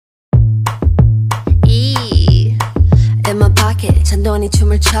천천히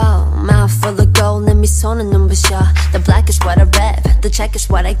춤을 춰 Mouth full of gold 내 미소는 눈부셔 The black is what I rap The check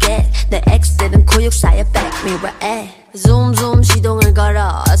is what I get 내 X들은 구육사의 back mirror에 Zoom zoom 시동을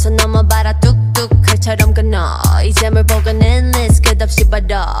걸어 어서 넘어봐라 뚝뚝 칼처럼 끊어 이 잼을 보고는 endless 끝없이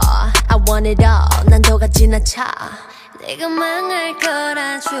벌어 I want it all 난도가 지나쳐 내가 망할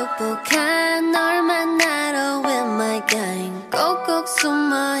거라 축복한 널 만나러 with my gang 꼭꼭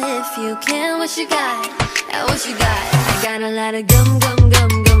숨어 if you can What you got? What you got? I got a lot of gum gum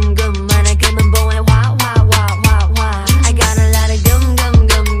gum gum gum 많아 금은 보에 화 화 화 화 화 I got a lot of gum gum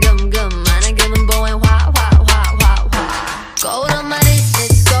gum gum gum 많아 금은 보에 화 화 화 화 화 Gold on my wrist,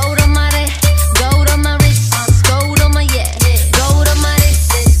 it's gold on my wrist Gold on my wrist, gold on my yeah Gold on my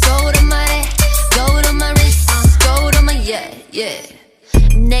wrist, it's gold on my wrist Gold on my wrist, gold on my yeah, yeah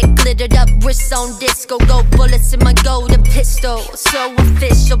Neck glittered up, wrist on disco Gold bullets in my golden pistol So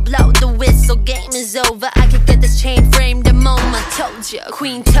official, blow the whistle Game is over, I can get this chain framed the moment Told ya,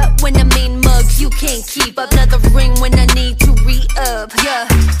 queen tut when I mean mug You can't keep up, another ring when I need to re-up Yeah,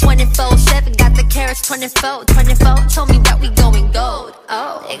 24/7, got the carats 24 told me that we going gold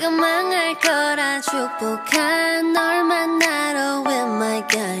Oh 내가 망할 거라 축복한 널 만나러 with my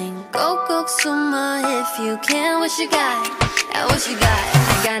gang 꼭꼭 숨어 if you can What you got? What you got?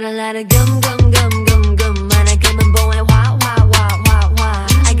 I got a lot of gum gum gum gum gum 많아 금은 보에 화 화 화 화 화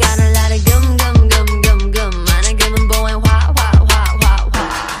I got a lot of gum gum gum gum gum 많아 금은 보에 화 화 화 화 화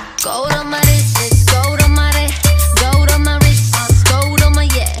Gold on my wrist, it's gold on my wrist Gold on my wrist, gold on my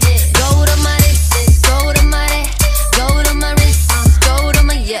yeah Gold on my wrist, it's gold on my wrist Gold on my wrist, gold on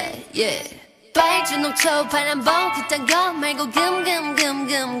my yeah, yeah 빨주 녹초 파란 봄 그딴 거 말고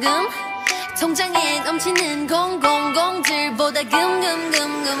금금금금금 통장에 넘치는 공공공들보다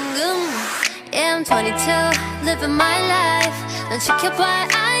금금금금금 Yeah, I'm 22, living my life 넌 지켜봐,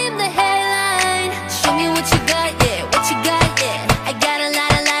 I am the headline Show me what you got, yeah, what you got, yeah I got a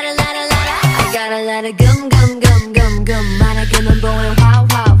lot I got a lot of gum 많아 금은 보에 화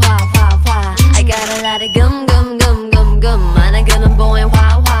화 화 화 화 I got a lot of gum 많아 금은 보에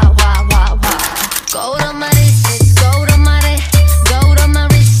화